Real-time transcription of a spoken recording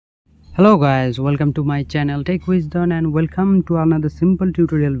Hello guys, welcome to my channel Tech Wisdom and welcome to another simple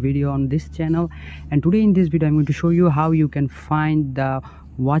tutorial video on this channel. And today in this video I'm going to show you how you can find the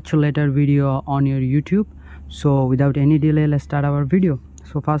watch later video on your YouTube. So without any delay, let's start our video.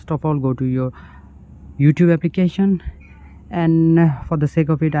 So first of all, go to your YouTube application, and for the sake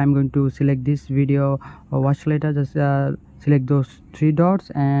of it I'm going to select this video watch later. Just select those three dots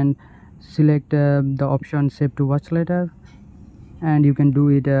and select the option save to watch later, and you can do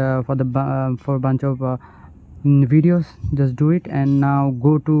it for a bunch of videos. Just do it, and now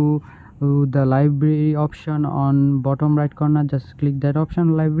go to the library option on bottom right corner. Just click that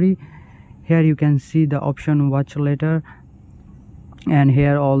option, library. Here you can see the option watch later, and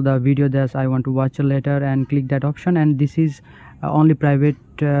here all the video that I want to watch later, and click that option. And this is only private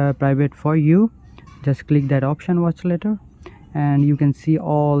for you. Just click that option watch later, and you can see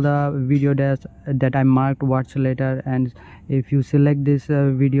all the video that I marked watch later. And if you select this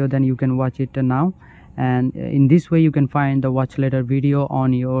video, then you can watch it now, and in this way you can find the watch later video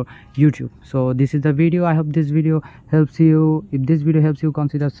on your YouTube. So this is the video. I hope this video helps you. If this video helps you,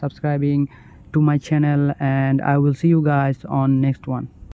 consider subscribing to my channel, and I will see you guys on next one.